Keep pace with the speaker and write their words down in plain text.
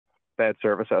bad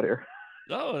service out here.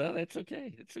 Oh, no, that's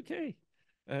okay. It's okay.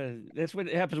 That's what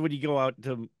happens when you go out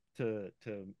to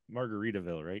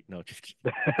Margaritaville, right? No, just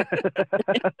kidding.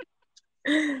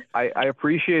 I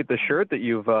appreciate the shirt that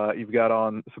you've got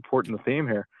on supporting the theme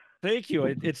here. Thank you.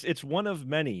 It's one of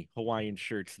many Hawaiian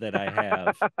shirts that I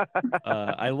have.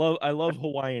 I love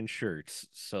Hawaiian shirts.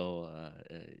 So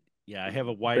yeah, I have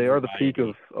a wide They are the peak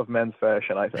variety. of men's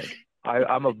fashion, I think. I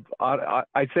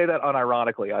say that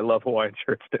unironically. I love Hawaiian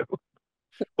shirts too.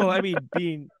 Well, I mean,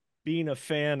 being a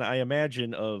fan, I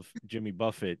imagine, of Jimmy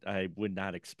Buffett, I would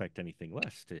not expect anything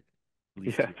less to at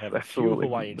least Yes, to have a few absolutely.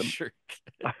 Hawaiian shirts.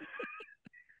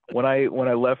 When I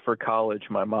left for college,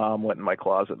 my mom went in my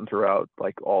closet and threw out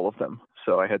like all of them.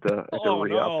 So I had to Oh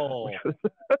re-up, which no. was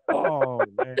Oh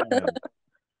man.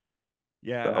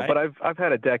 Yeah, so. But I've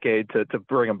had a decade to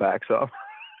bring them back. So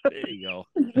there you go.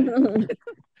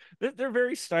 They're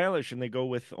very stylish and they go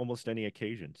with almost any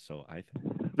occasion. So I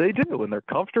they do, and they're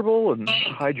comfortable and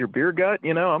hide your beer gut.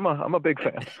 I'm a big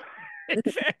fan.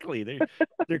 exactly.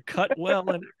 They're cut well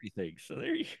and everything. So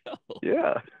there you go.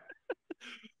 Yeah,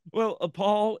 Well,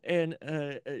 Paul and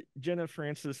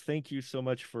Jenna-Francis, thank you so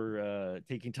much for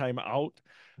taking time out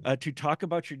to talk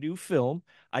about your new film.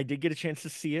 I did get a chance to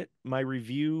see it. My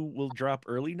review will drop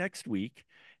early next week,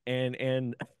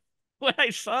 and when I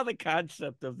saw the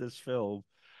concept of this film,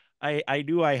 I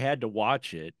knew I had to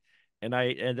watch it, and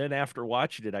then after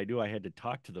watching it, I knew I had to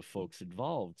talk to the folks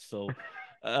involved. So,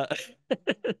 uh,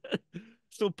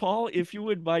 so Paul, if you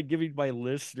would mind giving my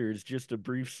listeners just a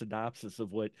brief synopsis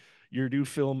of what your new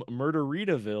film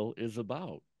Murdaritaville is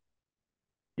about.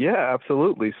 yeah,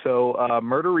 absolutely. So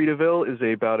Murdaritaville is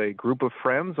about a group of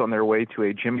friends on their way to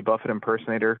a Jimmy Buffett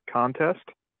impersonator contest.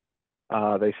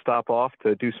 They stop off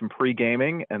to do some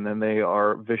pre-gaming, and then they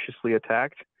are viciously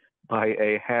attacked by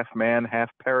a half man, half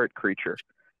parrot creature.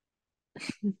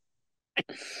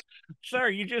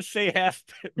 Sorry, you just say half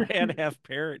man, half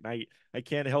parrot, and I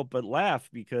can't help but laugh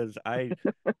because I've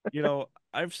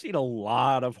seen a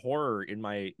lot of horror in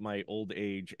my old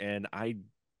age, and I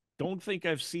don't think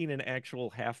I've seen an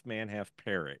actual half man, half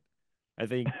parrot. I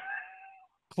think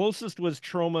closest was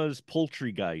Troma's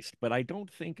Poultrygeist, but I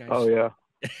don't think I've Oh yeah.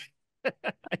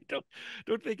 I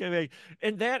don't think I've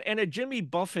and that and a Jimmy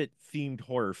Buffett themed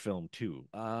horror film too.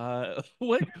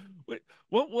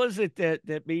 What was it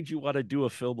that made you want to do a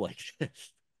film like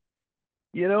this?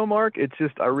 Mark, it's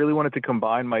just I really wanted to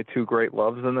combine my two great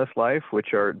loves in this life,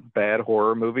 which are bad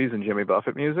horror movies and Jimmy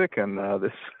Buffett music, and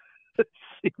this, this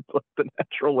seemed like the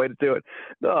natural way to do it.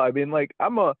 No, I mean, like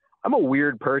I'm a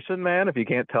weird person, man. If you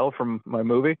can't tell from my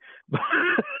movie,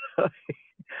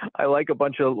 I like a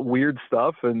bunch of weird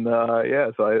stuff, and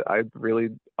yeah, so I really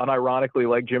unironically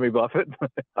like Jimmy Buffett.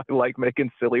 I like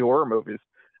making silly horror movies,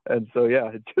 and so yeah,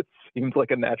 it just seems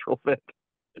like a natural fit.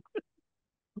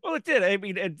 Well, it did. I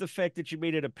mean, and the fact that you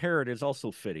made it a parrot is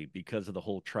also fitting because of the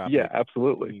whole Yeah, tropic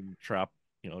absolutely. theme, trop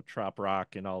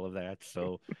rock and all of that.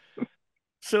 So,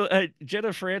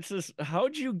 Jenna Francis,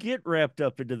 how'd you get wrapped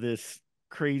up into this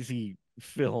crazy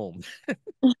film?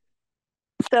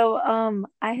 So,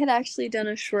 I had actually done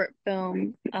a short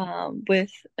film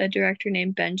with a director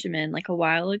named Benjamin like a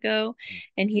while ago,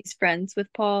 and he's friends with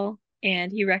Paul,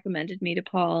 and he recommended me to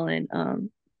Paul, and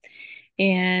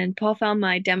Paul found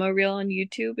my demo reel on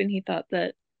YouTube, and he thought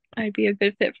that I'd be a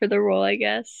good fit for the role, I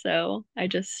guess. So I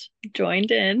just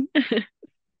joined in.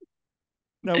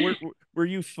 Now, were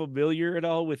you familiar at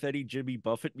all with any Jimmy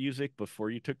Buffett music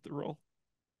before you took the role?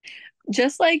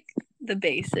 Just like the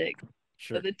basic,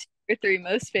 Sure. the two or three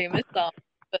most famous songs,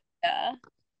 but yeah,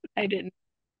 I didn't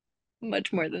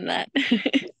much more than that.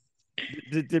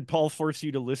 Did Paul force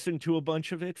you to listen to a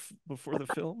bunch of it before the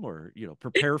film, or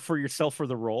prepare for yourself for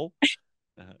the role?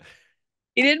 Uh,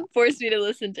 He didn't force me to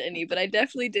listen to any, but I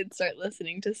definitely did start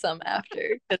listening to some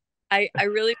after. 'Cause I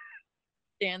really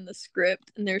understand the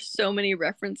script and there's so many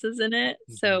references in it.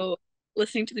 mhm. So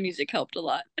listening to the music helped a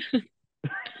lot.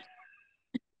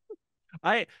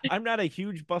 I'm not a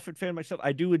huge Buffett fan myself.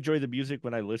 I do enjoy the music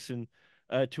when I listen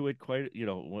to it quite,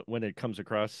 when it comes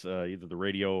across either the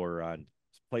radio or on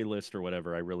playlist or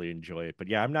whatever. I really enjoy it. But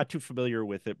yeah, I'm not too familiar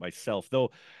with it myself.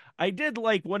 Though I did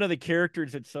like one of the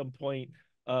characters at some point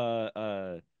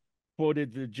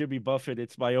quoted the Jimmy Buffett,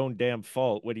 "It's my own damn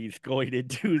fault" when he's going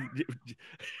into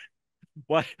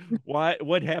why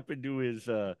what happened to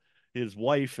his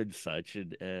wife and such,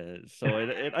 and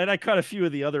and I caught a few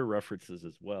of the other references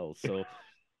as well. So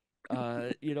uh,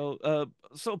 you know, uh,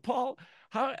 so Paul,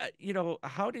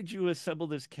 how did you assemble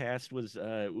this cast? Was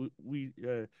we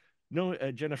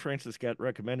no Jenna Francis got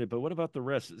recommended, but what about the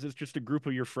rest? Is this just a group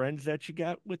of your friends that you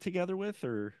got together with,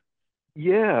 or?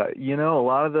 Yeah, a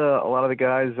lot of the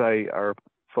guys I are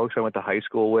folks I went to high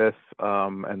school with,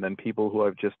 and then people who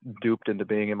I've just duped into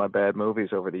being in my bad movies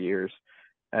over the years.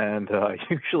 And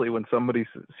usually, when somebody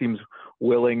seems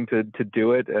willing to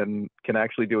do it and can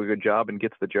actually do a good job and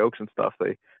gets the jokes and stuff,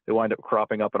 they wind up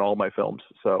cropping up in all my films.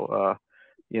 So,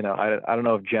 I don't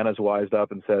know if Jenna's wised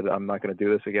up and said I'm not going to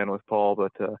do this again with Paul,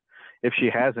 but if she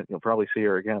hasn't, you'll probably see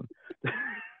her again.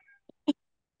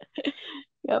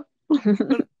 Yep.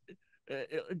 But,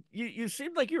 you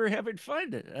seemed like you were having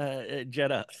fun,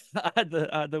 Jenna, on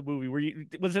the movie.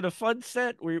 Was it a fun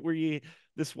set? Were you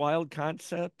this wild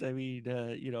concept? I mean,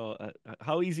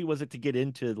 how easy was it to get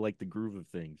into like the groove of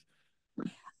things?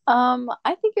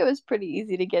 I think it was pretty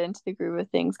easy to get into the groove of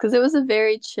things because it was a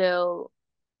very chill,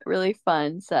 really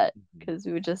fun set because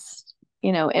we would just,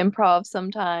 improv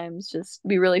sometimes, just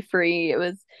be really free. It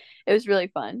was really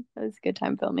fun. It was a good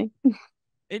time filming.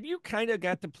 And you kind of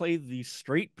got to play the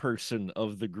straight person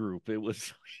of the group. It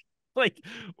was like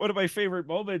one of my favorite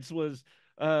moments was,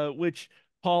 which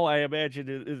Paul, I imagine,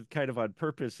 is kind of on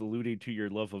purpose, alluding to your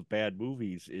love of bad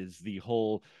movies, is the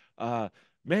whole,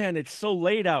 man, it's so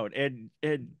late out, and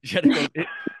Jenna goes,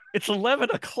 it's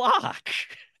 11 o'clock.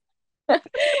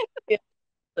 Yeah,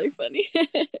 really funny.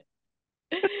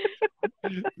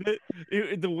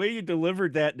 The way you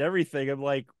delivered that and everything, I'm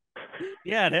like,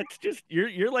 yeah, that's just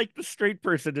you're like the straight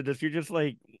person to this. You're just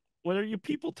like, what are you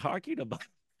people talking about?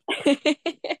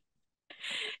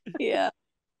 Yeah.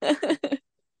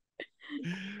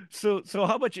 So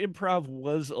how much improv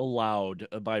was allowed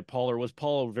by Paul, or was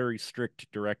Paul a very strict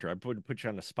director? I'm going to put you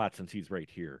on the spot since he's right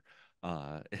here.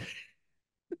 I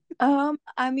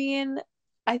mean,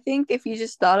 I think if you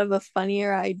just thought of a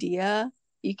funnier idea,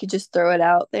 you could just throw it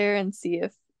out there and see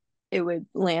if it would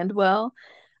land well.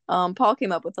 Paul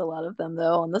came up with a lot of them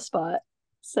though on the spot,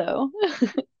 so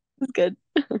it's good.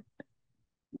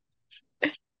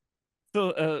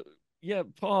 So, yeah,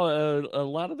 Paul, a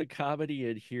lot of the comedy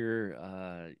in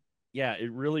here, yeah,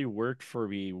 it really worked for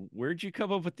me. Where'd you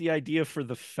come up with the idea for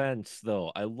the fence,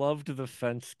 though? I loved the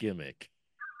fence gimmick.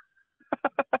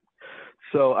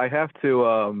 So I have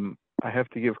to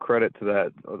give credit to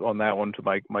that on that one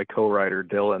to my co-writer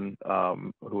Dylan,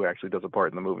 who actually does a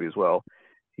part in the movie as well.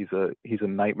 He's a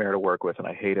nightmare to work with, and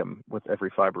I hate him with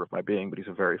every fiber of my being, but he's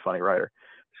a very funny writer.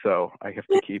 So I have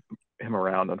to keep him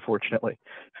around, unfortunately.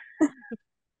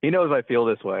 He knows I feel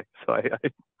this way, so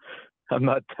I'm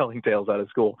not telling tales out of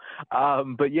school.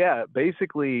 But yeah,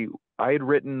 basically, I had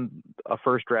written a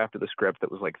first draft of the script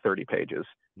that was like 30 pages.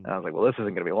 And I was like, well, this isn't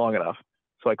going to be long enough.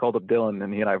 So I called up Dylan,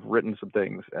 and he and I have written some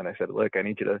things. And I said, look, I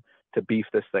need you to beef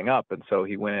this thing up. And so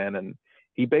he went in and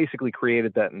he basically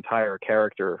created that entire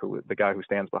character, the guy who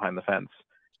stands behind the fence.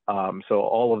 So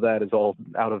all of that is all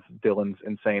out of Dylan's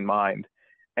insane mind.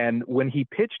 And when he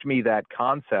pitched me that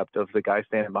concept of the guy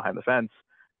standing behind the fence,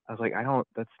 I was like,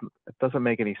 it doesn't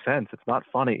make any sense. It's not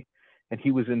funny. And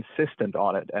he was insistent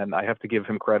on it. And I have to give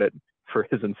him credit for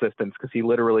his insistence because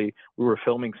we were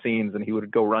filming scenes and he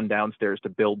would go run downstairs to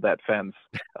build that fence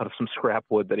out of some scrap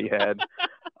wood that he had.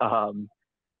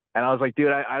 And I was like,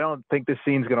 dude, I don't think this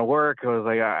scene's going to work. I was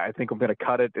like, I think I'm going to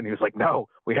cut it. And he was like, no,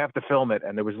 we have to film it.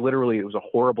 And it was a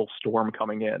horrible storm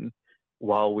coming in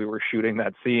while we were shooting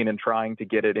that scene and trying to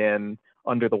get it in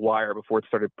under the wire before it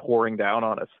started pouring down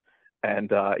on us. And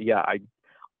yeah,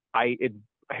 it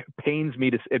pains me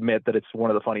to admit that it's one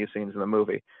of the funniest scenes in the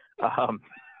movie,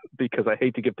 because I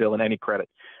hate to give Dylan any credit,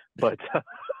 but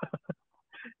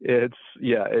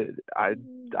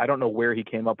I don't know where he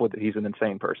came up with it. He's an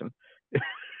insane person.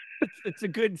 It's a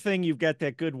good thing you've got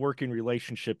that good working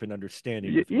relationship and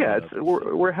understanding. Yeah,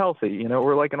 we're healthy.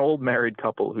 We're like an old married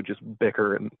couple who just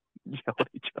bicker and yell at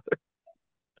each other.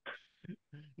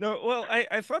 No, well,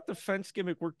 I thought the fence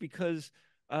gimmick worked because,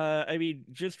 I mean,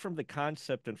 just from the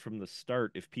concept and from the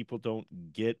start, if people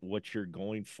don't get what you're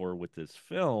going for with this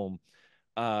film,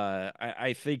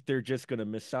 I think they're just going to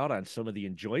miss out on some of the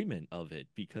enjoyment of it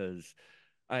because,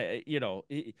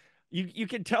 you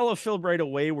can tell a film right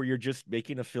away where you're just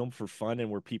making a film for fun and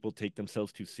where people take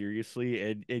themselves too seriously,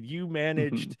 and you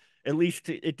managed, at least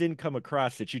it didn't come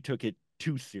across that you took it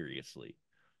too seriously.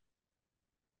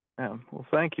 Yeah, well,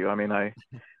 thank you. I mean, I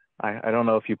don't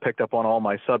know if you picked up on all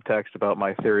my subtext about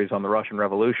my theories on the Russian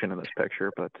Revolution in this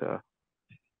picture, but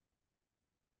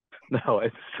no,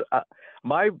 it's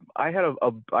I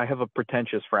have a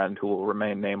pretentious friend who will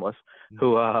remain nameless,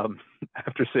 who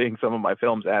after seeing some of my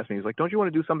films asked me, he's like, "Don't you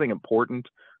want to do something important,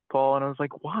 Paul?" And I was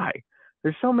like, "Why?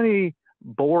 There's so many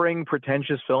boring,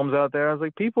 pretentious films out there." I was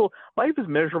like, life is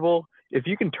miserable. If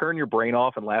you can turn your brain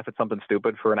off and laugh at something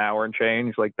stupid for an hour and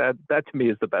change, like that to me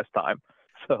is the best time.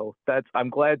 So I'm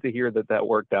glad to hear that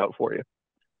worked out for you.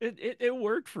 It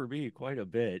worked for me quite a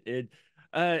bit.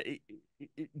 Uh,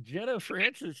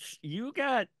 Jenna-Francis, you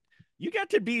got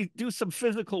to do some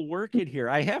physical work in here.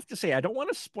 I have to say, I don't want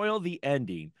to spoil the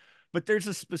ending, but there's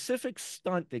a specific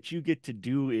stunt that you get to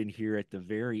do in here at the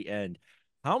very end.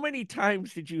 How many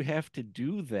times did you have to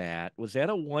do that? Was that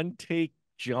a one take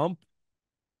jump,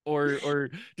 or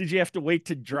did you have to wait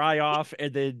to dry off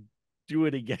and then do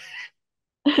it again?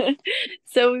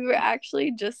 So we were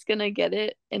actually just gonna get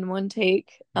it in one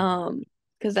take,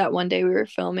 because that one day we were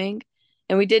filming,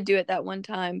 and we did do it that one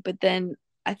time. But then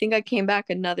I think I came back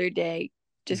another day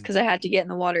just because I had to get in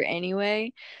the water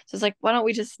anyway. So it's like, why don't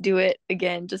we just do it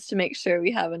again just to make sure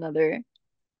we have another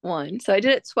one? So I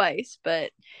did it twice,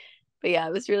 but yeah,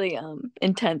 it was really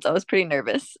intense. I was pretty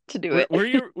nervous to do Were,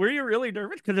 it. were you really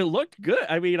nervous? Because it looked good.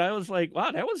 I mean, I was like,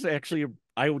 wow, that was actually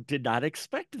I did not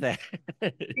expect that.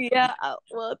 Yeah,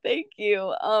 well, thank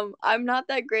you. I'm not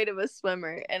that great of a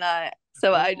swimmer, and I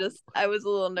was a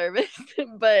little nervous,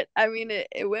 but I mean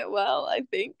it went well, I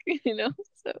think,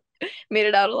 so made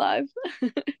it out alive.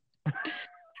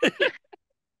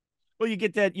 Well, you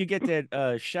get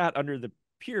that shot under the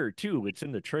pier too. It's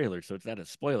in the trailer, so it's not a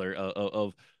spoiler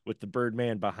of with the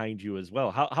Birdman behind you as well.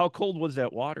 How cold was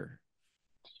that water?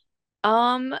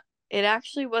 Um, it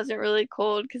actually wasn't really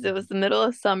cold because it was the middle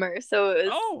of summer, so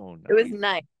Oh, it was nice.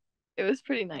 nice. It was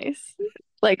pretty nice.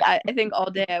 Like I think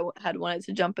all day had wanted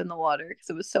to jump in the water because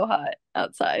it was so hot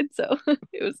outside, so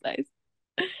it was nice.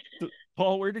 So,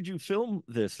 Paul, where did you film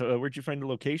this? Where'd you find the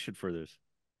location for this?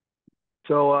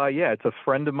 So yeah, it's a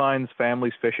friend of mine's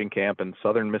family's fishing camp in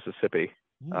southern Mississippi.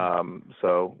 Hmm.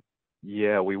 So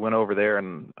yeah, we went over there,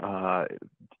 and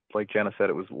like Jenna said,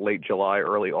 it was late July,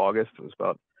 early August. It was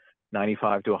about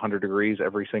 95 to 100 degrees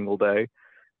every single day,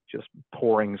 just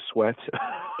pouring sweat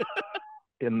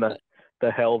in the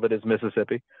hell that is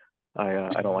Mississippi. I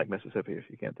don't like Mississippi, if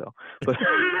you can't tell, but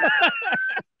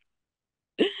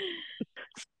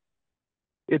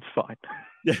it's fine.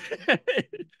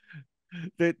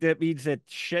 That means that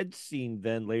shed scene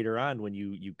then later on when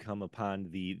you come upon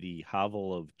the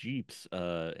hovel of jeeps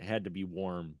had to be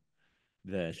warm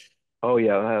then. Oh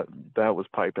yeah, that was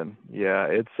piping. Yeah,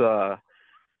 it's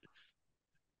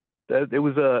it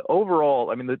was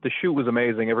overall. I mean, the shoot was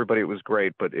amazing. Everybody, it was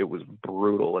great, but it was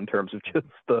brutal in terms of just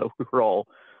we were all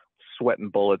sweating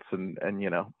bullets and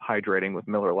hydrating with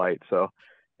Miller Lite. So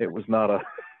it was not a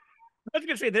I was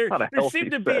gonna say there not a there healthy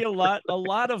seemed to be set. a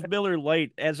lot of Miller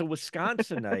Lite as a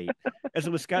Wisconsinite. As a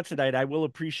Wisconsinite, I will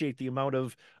appreciate the amount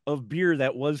of beer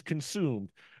that was consumed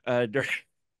during.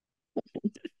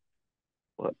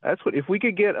 Well, that's what if we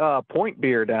could get point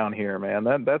beer down here, man.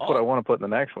 That's what I Oh, want to put in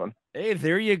the next one. hey,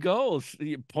 there you go.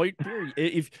 Point beer.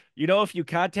 If you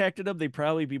contacted them, they'd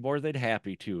probably be more than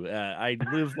happy to. I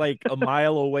live like a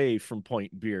mile away from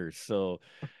Point Beer, so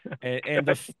and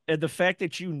the fact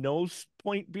that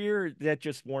Point Beer, that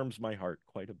just warms my heart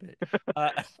quite a bit.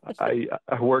 Uh, I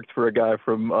worked for a guy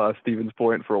from Stevens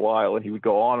Point for a while, and he would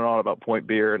go on and on about point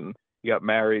beer. And he got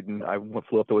married, and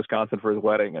flew up to Wisconsin for his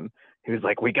wedding, and he was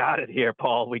like, "We got it here,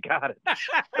 Paul. We got it." I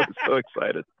was so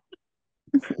excited.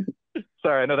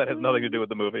 Sorry, I know that has nothing to do with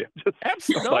the movie. I'm just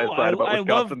Absolutely. on No, my side about I love.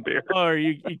 Wisconsin beer. Oh, are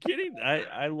you kidding?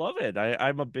 I love it.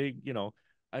 I'm a big, I'm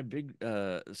a big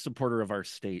supporter of our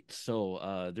state.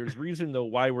 So there's reason though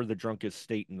why we're the drunkest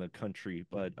state in the country,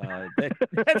 but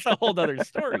that's a whole other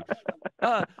story.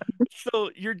 Uh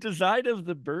so your design of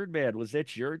the Birdman, was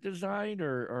that your design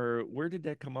or where did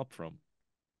that come up from?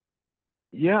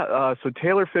 Yeah, so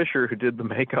Taylor Fisher, who did the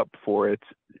makeup for it,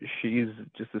 she's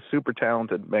just a super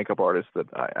talented makeup artist that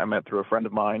I met through a friend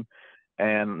of mine.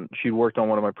 And she worked on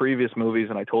one of my previous movies,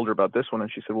 and I told her about this one, and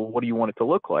she said, "Well, what do you want it to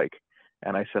look like?"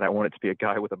 And I said, "I want it to be a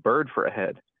guy with a bird for a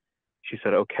head." She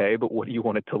said, "Okay, but what do you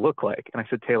want it to look like?" And I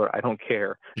said, "Taylor, I don't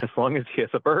care. As long as he has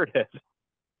a bird head,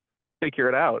 figure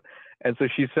it out." And so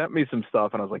she sent me some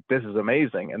stuff, and I was like, "This is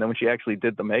amazing." And then when she actually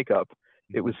did the makeup,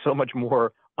 it was so much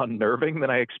more unnerving than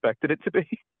I expected it to be.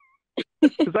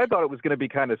 Because I thought it was going to be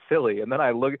kind of silly. And then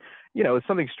I look, it's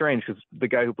something strange because the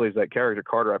guy who plays that character,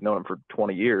 Carter, I've known him for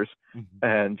 20 years. Mhm.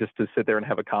 And just to sit there and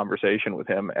have a conversation with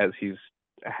him as he's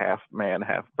half man,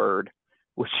 half bird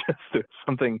was just there's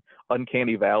something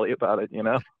uncanny valley about it.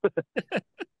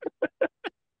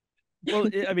 Well,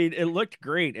 I mean, it looked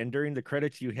great, and during the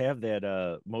credits, you have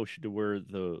that motion to where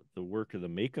the work of the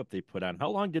makeup they put on. How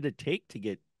long did it take to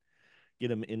get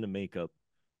him in the makeup?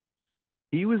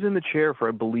 He was in the chair for,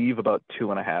 I believe, about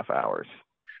 2.5 hours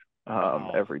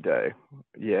Wow. every day.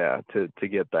 Yeah, to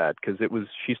get that because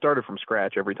she started from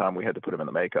scratch every time we had to put him in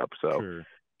the makeup. So Sure.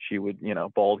 she would,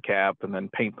 bald cap and then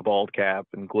paint the bald cap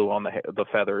and glue on the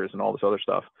feathers and all this other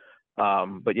stuff.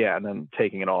 But yeah, and then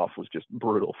taking it off was just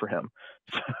brutal for him.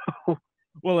 So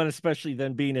Well, and especially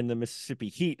then being in the Mississippi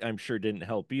heat, I'm sure didn't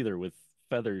help either with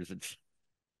feathers. It's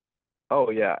Oh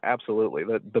yeah, absolutely.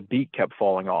 The beak kept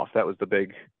falling off. That was the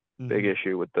big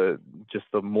issue with just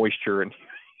the moisture and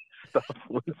stuff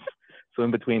was. So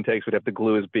in between takes, we'd have to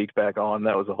glue his beak back on.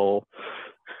 That was a whole.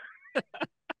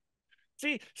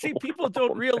 See, people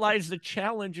don't realize the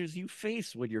challenges you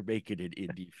face when you're making an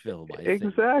indie film, I think.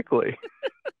 Exactly.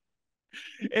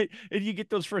 And you get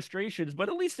those frustrations, but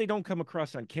at least they don't come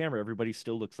across on camera. Everybody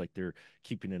still looks like they're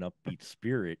keeping an upbeat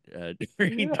spirit Yeah.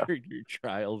 during your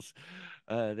trials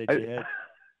that I you had.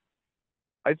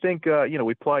 I think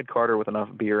we plied Carter with enough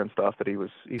beer and stuff that he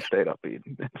stayed upbeat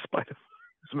in spite of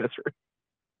his misery.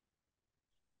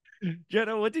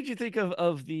 Jenna, what did you think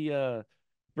of the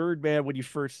Birdman when you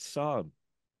first saw him?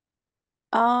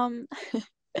 Um,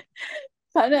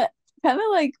 kind of, kind of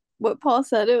like what Paul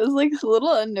said. It was like a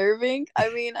little unnerving. I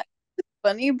mean, it's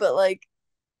funny, but like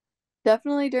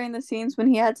definitely during the scenes when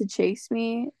he had to chase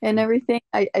me and everything,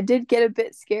 I did get a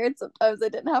bit scared. Sometimes I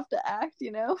didn't have to act,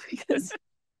 because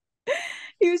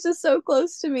he was just so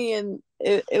close to me, and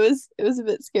it was a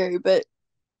bit scary, but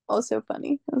also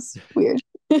funny. It was weird.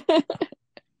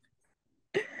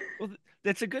 Well,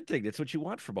 that's a good thing. That's what you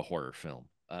want from a horror film.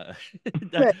 Now,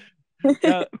 Right.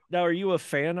 now, are you a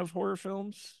fan of horror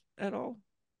films at all?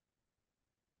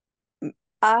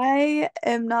 I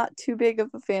am not too big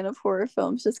of a fan of horror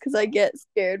films just because I get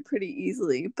scared pretty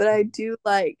easily, but I do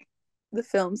like the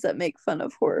films that make fun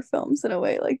of horror films in a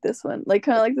way like this one, like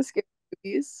kind of like the scary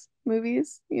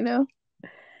movies.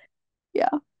 Yeah.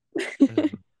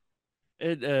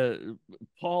 And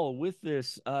Paul, with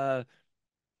this,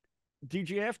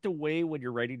 did you have to weigh when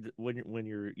you're writing when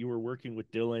you were working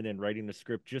with Dylan and writing the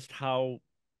script just how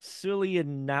silly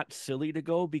and not silly to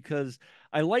go? Because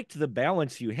I liked the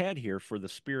balance you had here for the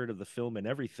spirit of the film and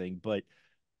everything, but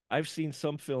I've seen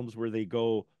some films where they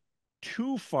go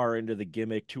too far into the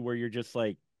gimmick to where you're just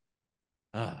like,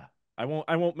 ah, I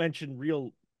won't mention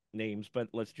real names, but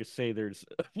let's just say there's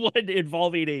one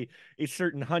involving a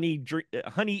certain honey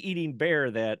eating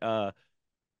bear that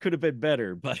could have been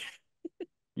better, but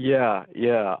Yeah,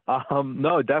 yeah.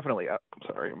 No, definitely. I'm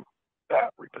sorry. I'm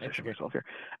that's repositioning okay. myself here.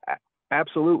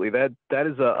 Absolutely. That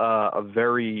is a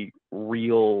very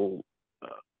real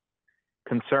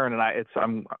concern, and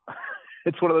I'm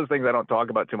it's one of those things I don't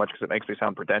talk about too much because it makes me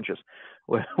sound pretentious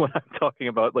when I'm talking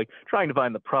about like trying to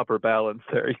find the proper balance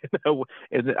there.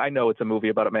 And I know it's a movie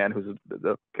about a man who's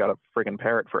got a friggin'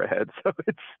 parrot for a head, so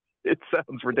it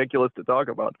sounds ridiculous to talk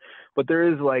about. But there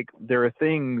are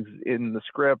things in the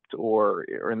script or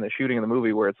in the shooting of the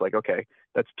movie where it's like, okay,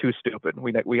 that's too stupid.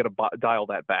 We got to dial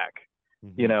that back,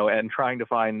 Mhm. and trying to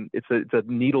find it's a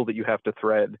needle that you have to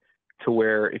thread to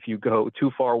where if you go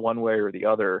too far one way or the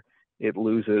other, it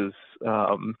loses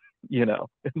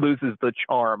it loses the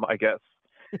charm, I guess.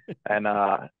 And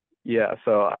yeah,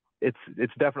 so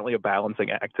it's definitely a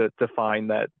balancing act to find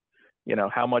that,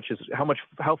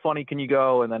 how funny can you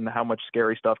go, and then how much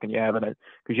scary stuff can you have in it,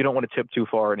 because you don't want to tip too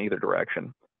far in either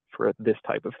direction for this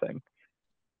type of thing.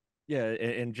 Yeah,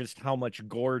 and just how much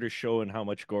gore to show and how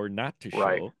much gore not to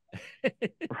Right. show.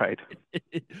 Right.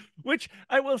 Which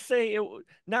I will say,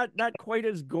 not quite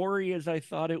as gory as I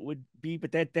thought it would be,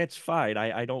 but that's fine.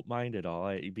 I don't mind at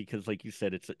all because, like you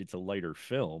said, it's a lighter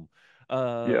film.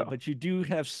 Yeah. But you do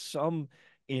have some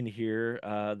in here.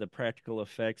 The practical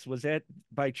effects, was that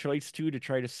by choice too, to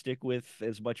try to stick with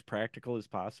as much practical as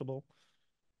possible?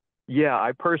 Yeah,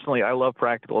 I love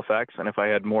practical effects, and if I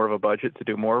had more of a budget to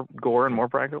do more gore and Sure. more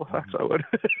practical effects, Mhm. I would.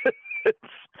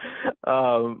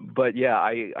 But yeah,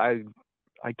 I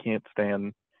can't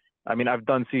stand. I mean, I've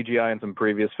done CGI in some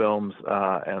previous films,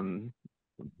 and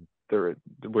there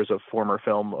was a former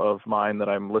film of mine that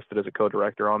I'm listed as a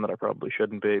co-director on that I probably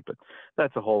shouldn't be, but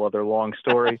that's a whole other long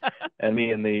story. And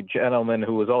me and the gentleman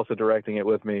who was also directing it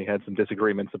with me had some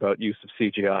disagreements about use of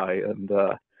CGI, and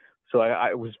so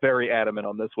I was very adamant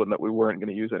on this one that we weren't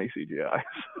going to use any CGI.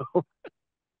 So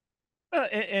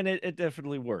And it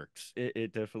definitely works.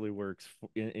 It definitely works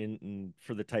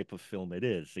for the type of film it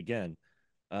is. Again,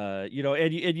 and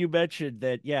you mentioned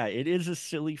that, yeah, it is a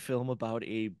silly film about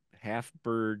a half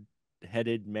bird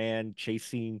headed man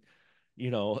chasing,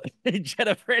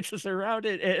 Jenna-Francis around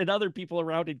it and other people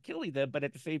around and killing them. But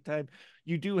at the same time,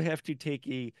 you do have to take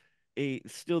a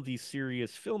still the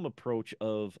serious film approach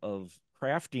of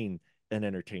crafting an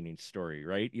entertaining story,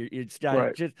 right?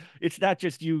 right. It's not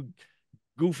just you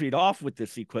goofing off with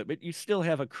this equipment. You still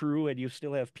have a crew and you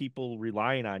still have people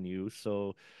relying on you.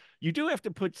 So you do have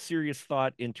to put serious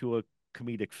thought into a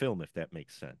comedic film, if that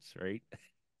makes sense, right?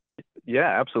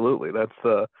 Yeah, absolutely.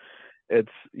 That's it's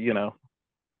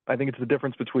I think it's the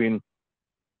difference between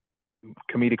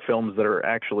comedic films that are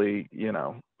actually,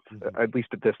 at least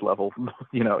at this level,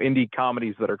 indie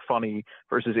comedies that are funny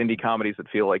versus indie comedies that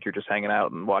feel like you're just hanging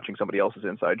out and watching somebody else's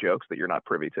inside jokes that you're not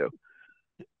privy to.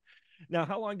 Now,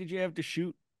 how long did you have to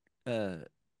shoot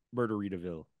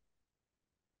Murdaritaville?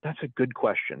 That's a good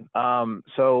question.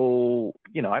 So,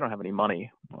 I don't have any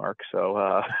money, Mark,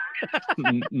 so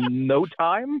no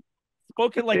time.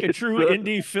 Spoken like a true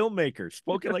indie filmmaker.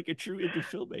 Spoken like a true indie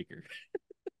filmmaker.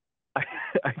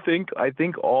 I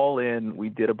think all in we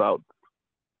did about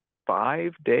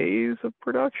 5 days of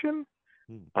production.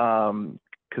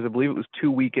 Because I believe it was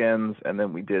 2 weekends, and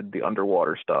then we did the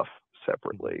underwater stuff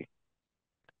separately.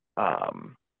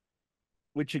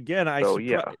 Which again,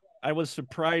 I was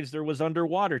surprised there was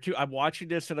underwater too. I'm watching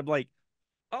this and I'm like,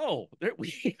 oh,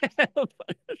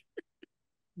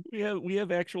 we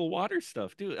have actual water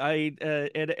stuff too.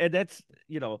 And that's,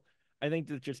 I think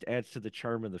that just adds to the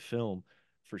charm of the film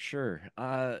for sure.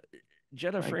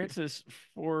 Jenna-Francis,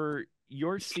 for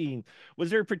your scene, was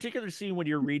there a particular scene when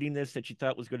you're reading this that you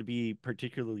thought was going to be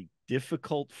particularly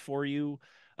difficult for you?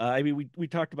 I mean, we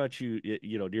talked about you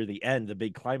near the end, the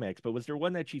big climax, but was there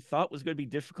one that you thought was going to be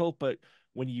difficult, but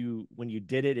when you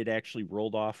did it, it actually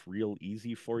rolled off real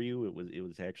easy for you? It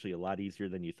was actually a lot easier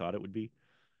than you thought it would be.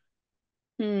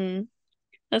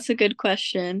 That's a good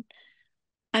question.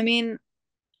 I mean,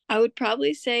 I would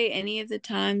probably say any of the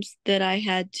times that I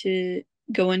had to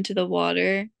go into the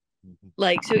water,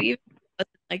 like, so even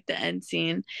like the end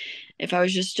scene, if I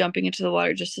was just jumping into the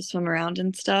water just to swim around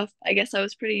and stuff, I guess I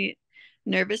was pretty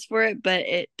nervous for it, but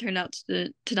it turned out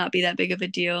to not be that big of a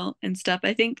deal and stuff.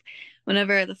 I think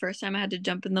whenever the first time I had to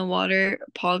jump in the water,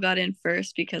 Paul got in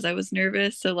first because I was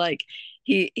nervous, so like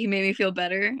he made me feel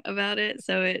better about it,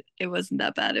 so it wasn't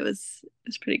that bad. It was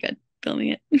pretty good filming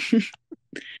it.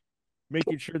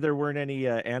 Making sure there weren't any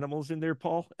animals in there,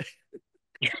 Paul.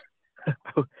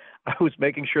 I was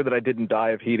making sure that I didn't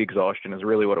die of heat exhaustion is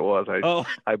really what it was. I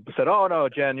said, oh no,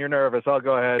 Jen, you're nervous. I'll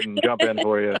go ahead and jump in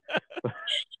for you.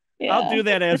 Yeah. I'll do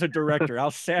that as a director.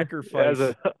 I'll sacrifice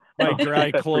my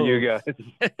dry clothes. For you guys.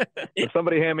 If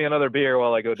somebody hand me another beer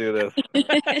while I go do this.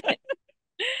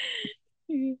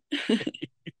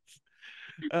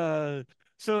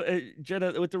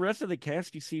 Jenna, with the rest of the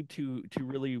cast, you seem to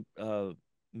really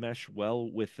mesh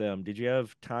well with them. Did you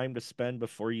have time to spend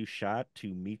before you shot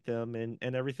to meet them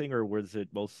and everything, or was it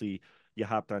mostly you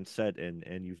hopped on set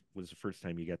and was the first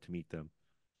time you got to meet them?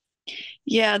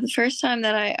 Yeah, the first time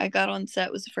that I got on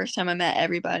set was the first time I met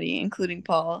everybody, including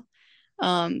Paul.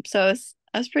 So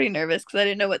I was pretty nervous because I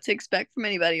didn't know what to expect from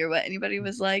anybody or what anybody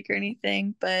was like or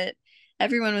anything, but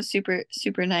everyone was super,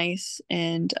 super nice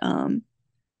and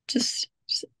just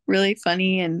really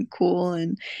funny and cool,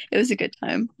 and it was a good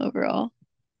time overall.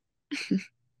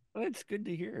 Well, it's good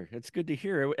to hear. It's good to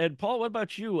hear. And Paul, what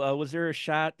about you? Was there a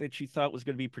shot that you thought was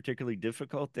going to be particularly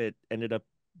difficult that ended up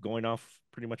going off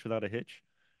pretty much without a hitch?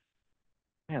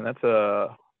 Man, that's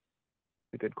a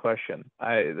good question.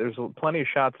 There's plenty of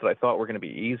shots that I thought were going to be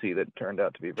easy that turned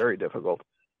out to be very difficult.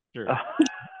 Sure.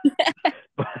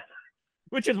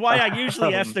 Which is why I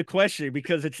usually ask the question,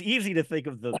 because it's easy to think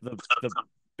of the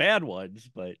bad ones,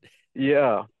 but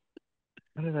yeah.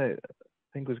 What did I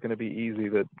think was going to be easy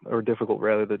or difficult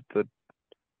rather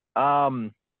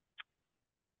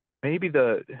maybe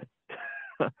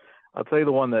I'll tell you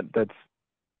the one that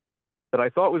I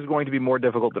thought was going to be more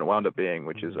difficult than it wound up being,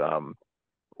 which is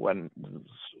when,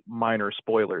 minor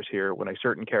spoilers here, when a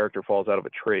certain character falls out of a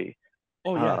tree.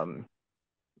 Oh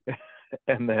yeah.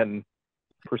 And then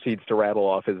proceeds to rattle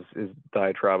off his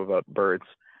diatribe about birds.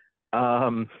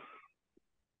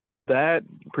 That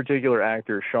particular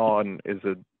actor, Sean,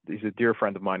 he's a dear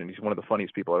friend of mine, and he's one of the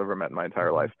funniest people I've ever met in my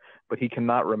entire life. But he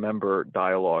cannot remember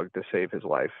dialogue to save his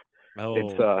life.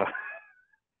 Oh.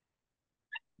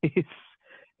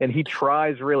 And he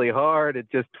tries really hard.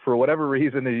 It just, for whatever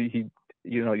reason,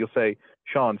 you'll say,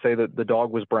 Sean, say that the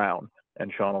dog was brown,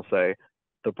 and Sean will say,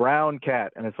 the brown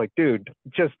cat, and it's like, dude,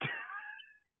 just.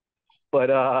 But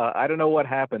I don't know what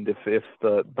happened, if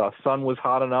the sun was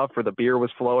hot enough or the beer was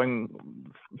flowing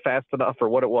fast enough or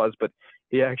what it was, but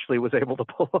he actually was able to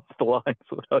pull off the lines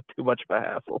without too much of a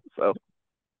hassle. So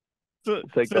I'll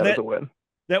take that as a win.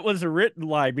 That was a written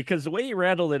line, because the way he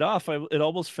rattled it off, it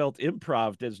almost felt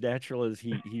improv, as natural as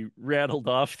he rattled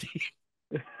off.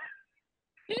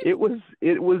 It was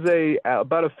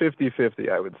about a 50-50,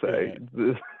 I would say.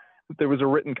 Yeah. There was a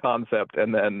written concept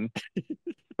and then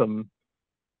some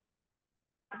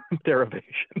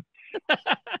derivation.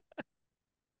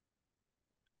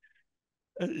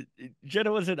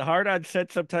 Jenna, was it hard on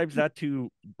set sometimes not to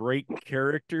break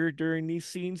character during these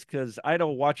scenes? Because I know,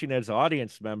 watching as an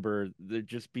audience member,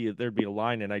 there'd be a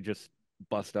line and I just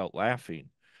bust out laughing.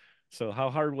 So how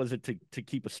hard was it to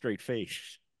keep a straight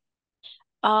face?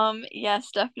 Yes,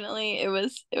 definitely. It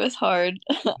was hard.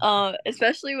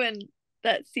 Especially when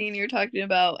that scene you're talking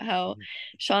about, how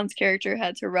Sean's character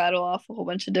had to rattle off a whole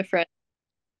bunch of different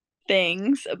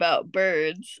things about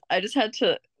birds. I just had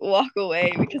to walk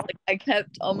away because like I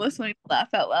kept almost wanting to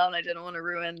laugh out loud and I didn't want to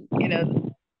ruin,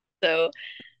 so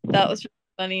that was really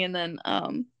funny. And then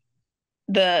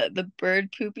the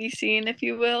bird poopy scene, if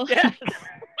you will. Yes.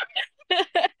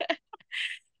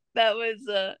 That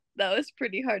was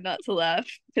pretty hard not to laugh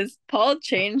because Paul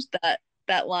changed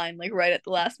that line like right at the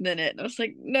last minute and I was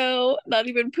like, no, not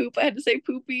even poop. I had to say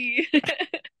poopy.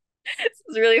 It's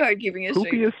really hard keeping it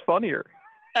straight. Poopy is funnier.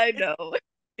 I know.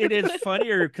 It is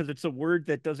funnier because it's a word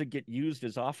that doesn't get used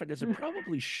as often as it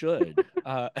probably should.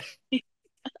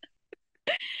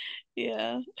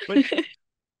 Yeah. But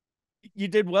you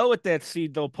did well with that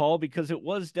scene though, Paul, because it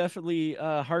was definitely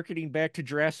harkening back to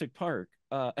Jurassic Park.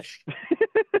 Right.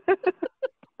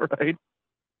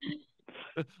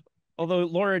 Although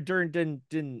Laura Dern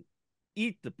didn't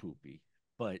eat the poopy,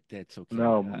 but that's okay.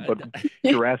 No, but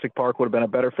Jurassic Park would have been a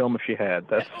better film if she had.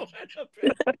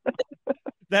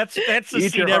 That's the eat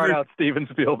scene your heart out, Steven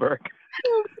Spielberg.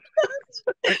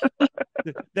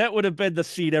 That would have been the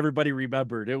scene everybody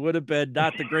remembered. It would have been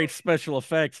not the great special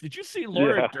effects. Did you see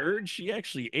Laura Dern? She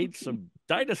actually ate some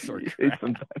dinosaur crap. Ate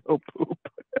some dino poop.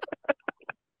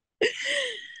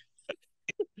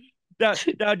 Now,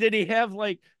 did he have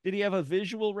a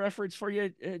visual reference for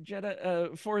you, Jenna,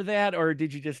 for that, or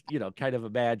did you just kind of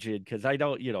imagine? Because I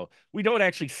don't, we don't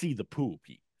actually see the poop,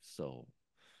 so.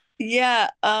 Yeah,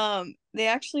 they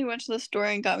actually went to the store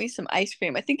and got me some ice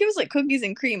cream. I think it was like cookies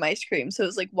and cream ice cream, so it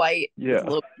was like white with a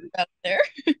little bit out there.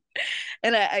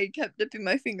 And I kept dipping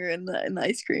my finger in the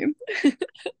ice cream.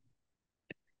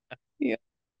 Yeah.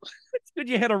 It's good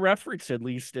you had a reference at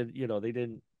least, and they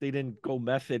didn't go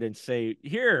method and say,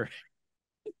 here.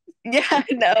 Yeah,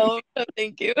 no,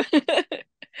 thank you.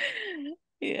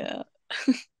 Yeah.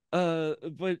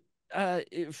 But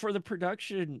for the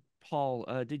production, Paul,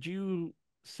 did you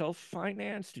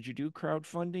self-finance? Did you do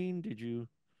crowdfunding? Did you?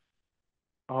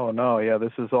 Oh no, yeah,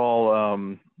 this is all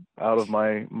out of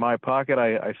my pocket.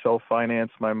 I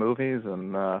self-finance my movies,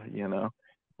 and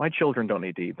my children don't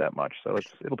need to eat that much, so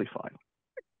it'll be fine.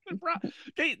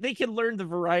 They can learn the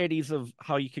varieties of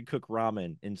how you can cook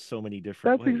ramen in so many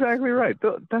different ways. That's exactly right.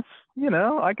 That's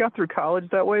I got through college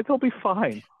that way. They'll be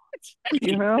fine. It's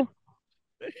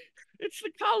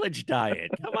the college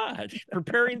diet. Come on,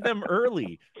 preparing them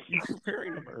early. You're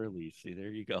preparing them early. See,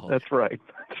 there you go. That's right.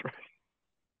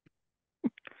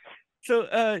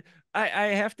 So, I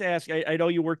have to ask. I know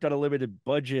you worked on a limited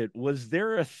budget. Was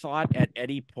there a thought at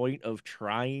any point of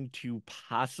trying to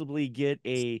possibly get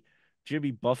a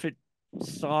Jimmy Buffett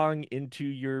song into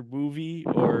your movie,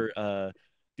 or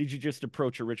did you just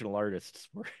approach original artists?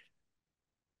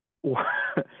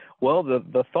 Well,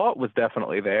 the thought was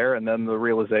definitely there, and then the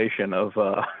realization of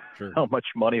how much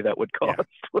money that would cost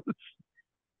was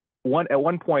at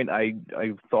one point. I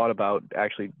thought about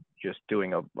actually just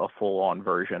doing a full-on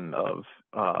version of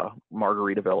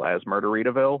Margaritaville as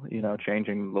Murdaritaville,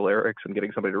 changing the lyrics and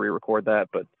getting somebody to re-record that,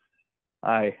 but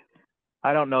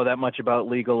I don't know that much about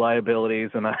legal liabilities,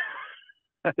 and I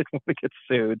didn't want to get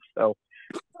sued. So,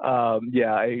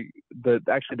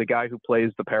 actually the guy who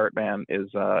plays the Parrot Man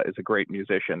is a great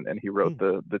musician, and he wrote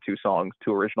the two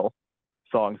original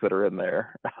songs that are in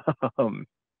there. And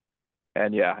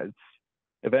yeah, it's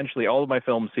eventually all of my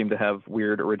films seem to have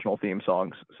weird original theme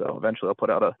songs. So eventually I'll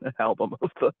put out an album of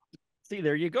the. See,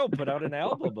 there you go. Put out an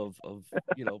album of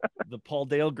the Paul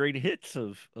Dale great hits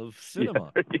of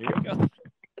cinema. Yeah, there you go.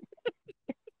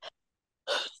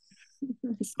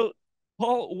 So,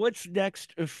 Paul, what's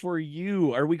next for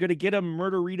you? Are we going to get a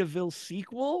Murdaritaville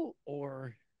sequel,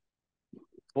 or?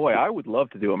 Boy, I would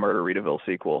love to do a Murdaritaville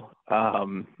sequel.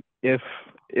 If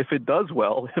it does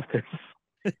well,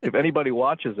 if anybody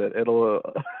watches it, it'll.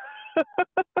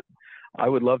 I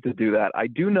would love to do that. I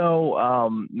do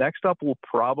know. Next up will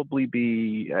probably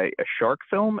be a shark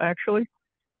film, actually.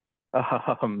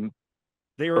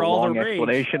 They were all long the rage.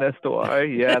 Explanation as to why.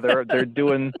 Yeah, they're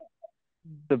doing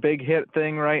the big hit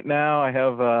thing right now. I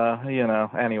have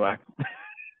anyway.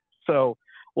 So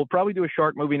we'll probably do a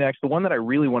shark movie next. The one that I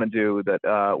really want to do that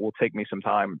will take me some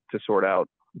time to sort out,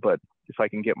 but if I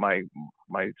can get my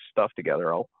stuff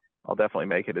together, I'll definitely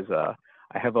make it.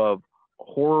 I have a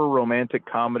horror romantic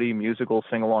comedy musical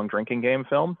sing-along drinking game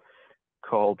film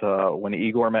called When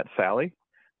Igor Met Sally.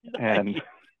 Nice. And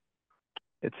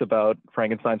it's about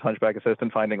Frankenstein's hunchback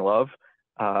assistant finding love,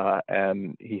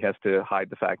 and he has to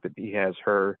hide the fact that he has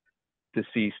her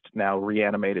deceased, now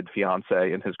reanimated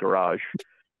fiance in his garage.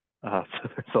 So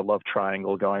there's a love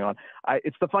triangle going on.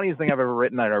 It's the funniest thing I've ever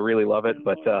written, and I really love it.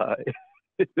 But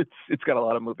it's got a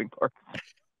lot of moving parts.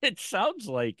 It sounds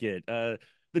like it.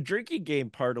 The drinking game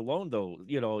part alone, though,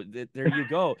 there you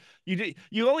go.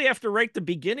 You only have to write the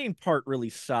beginning part really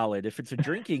solid if it's a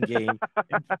drinking game.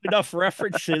 Enough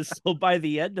references, so by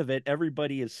the end of it,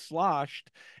 everybody is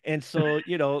sloshed, and so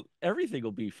everything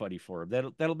will be funny for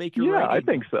them. That'll make your Yeah, writing. I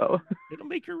think so. It'll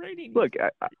make your writing. Look,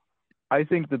 I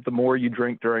think that the more you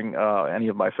drink during any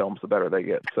of my films, the better they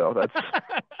get. So that's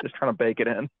just trying to bake it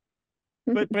in.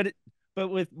 But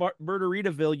with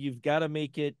Murdaritaville, you've got to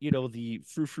make it, the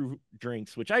frou-frou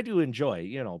drinks, which I do enjoy,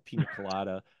 pina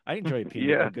colada. I enjoy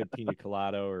a good pina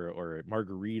colada or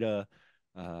margarita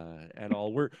at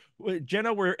all.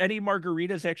 Jenna, were any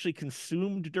margaritas actually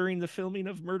consumed during the filming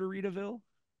of Murdaritaville?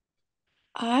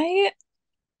 I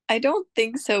don't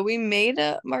think so. We made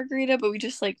a margarita, but we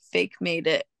just like fake made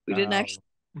it. We didn't actually.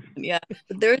 Yeah,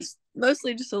 but there's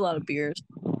mostly just a lot of beers.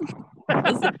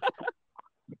 That's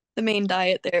the main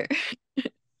diet there.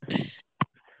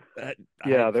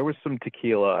 There was some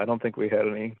tequila. I don't think we had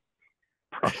any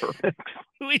proper mix.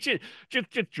 We should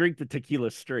just drink the tequila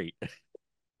straight.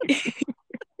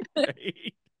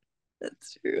 Right?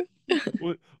 That's true.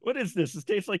 What is this? It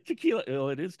tastes like tequila. Oh,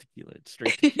 it is tequila. It's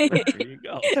straight tequila. There you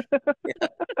go.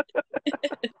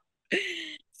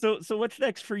 So what's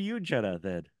next for you, Jenna,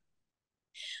 then?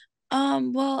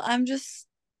 Well, I'm just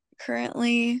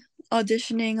currently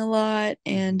auditioning a lot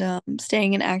and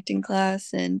staying in acting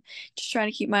class and just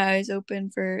trying to keep my eyes open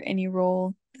for any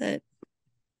role that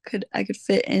I could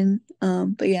fit in.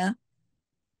 But yeah.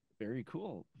 Very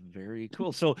cool. Very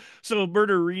cool. So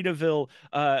Murdaritaville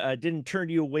didn't turn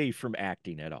you away from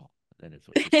acting at all. Then it's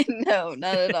what No,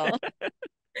 not at all.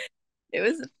 It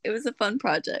was a fun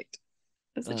project.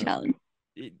 It was a challenge.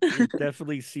 It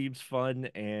definitely seems fun,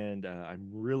 and I'm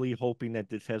really hoping that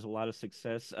this has a lot of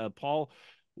success. Paul,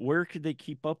 where could they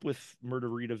keep up with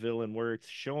Murdaritaville and where it's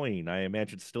showing? I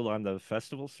imagine it's still on the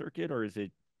festival circuit, or is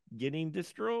it getting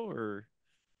distro? Or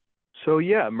so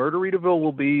yeah, Murdaritaville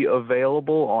will be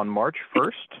available on March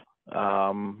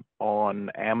 1st on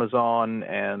Amazon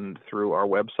and through our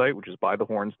website, which is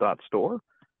bythehorns.store.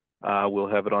 We'll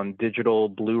have it on digital,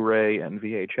 Blu-ray, and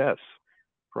VHS.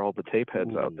 For all the tape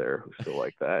heads out there who still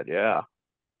like that. Yeah.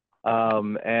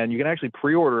 And you can actually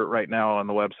pre-order it right now on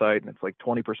the website, and it's like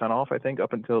 20% off, I think,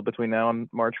 up until between now and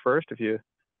March 1st, if you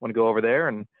want to go over there.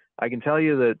 And I can tell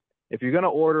you that if you're going to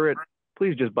order it,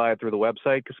 please just buy it through the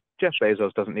website, because Jeff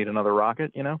Bezos doesn't need another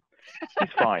rocket, He's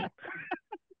fine.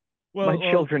 My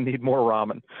children need more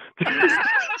ramen.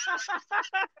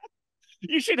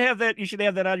 You should have that. You should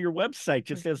have that on your website,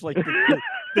 just as like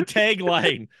the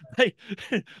tagline. Like,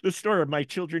 the store. My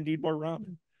children need more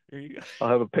ramen. There you go. I'll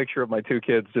have a picture of my two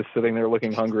kids just sitting there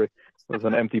looking hungry with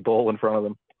an empty bowl in front of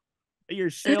them.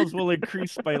 Your sales will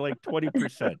increase by like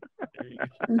 20%. There you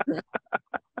go.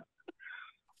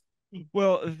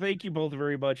 Well, thank you both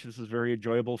very much. This is very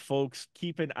enjoyable, folks.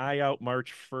 Keep an eye out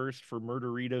March 1st for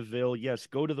Murdaritaville. Yes,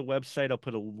 go to the website. I'll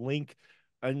put a link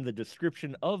in the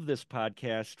description of this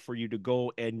podcast for you to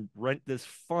go and rent this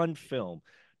fun film.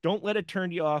 Don't let it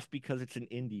turn you off because it's an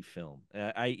indie film.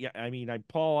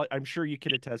 Paul, I'm sure you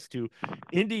can attest to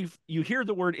indie. You hear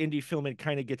the word indie film, and it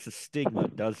kind of gets a stigma,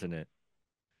 doesn't it?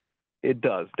 It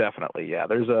does, definitely. Yeah,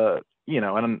 there's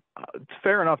and it's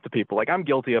fair enough to people. Like, I'm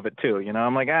guilty of it too.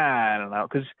 I'm like, I don't know,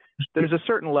 because there's a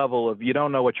certain level of, you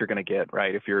don't know what you're going to get,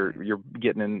 right? If you're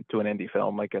getting into an indie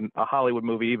film, like a Hollywood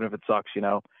movie, even if it sucks,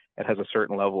 it has a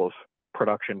certain level of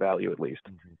production value at least.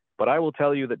 Mm-hmm. But I will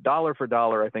tell you that dollar for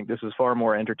dollar, I think this is far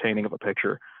more entertaining of a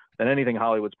picture than anything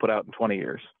Hollywood's put out in 20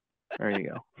 years. There you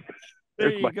go.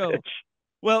 There you go. Pitch.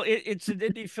 Well, it's an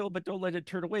indie film, but don't let it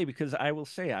turn away, because I will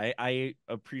say I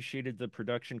appreciated the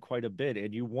production quite a bit,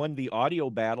 and you won the audio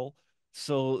battle.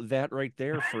 So that right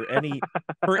there, for any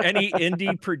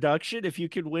indie production, if you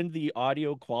could win the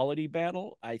audio quality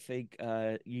battle, I think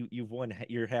you've won.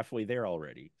 You're halfway there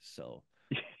already. So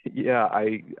yeah,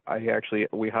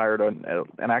 we hired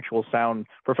an actual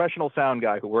professional sound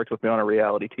guy who worked with me on a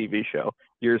reality TV show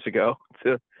years ago,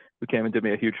 who came and did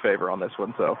me a huge favor on this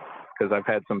one. So, because I've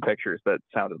had some pictures that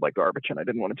sounded like garbage, and I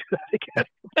didn't want to do that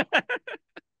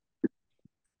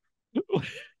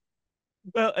again.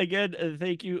 Well, again,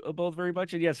 thank you both very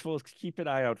much. And yes, folks, keep an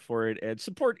eye out for it and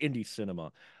support indie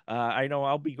cinema. I know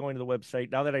I'll be going to the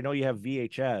website now that I know you have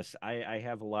VHS. I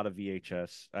have a lot of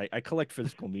VHS. I collect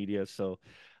physical media, so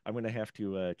I'm going to have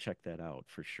to check that out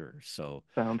for sure. So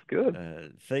sounds good.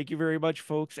 Thank you very much,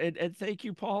 folks. And thank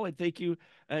you, Paul. And thank you,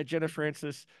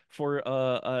 Jenna-Francis,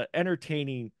 for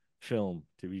entertaining film,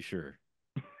 to be sure.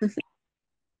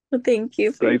 Well, thank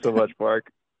you for your Thanks so time. much,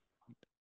 Mark.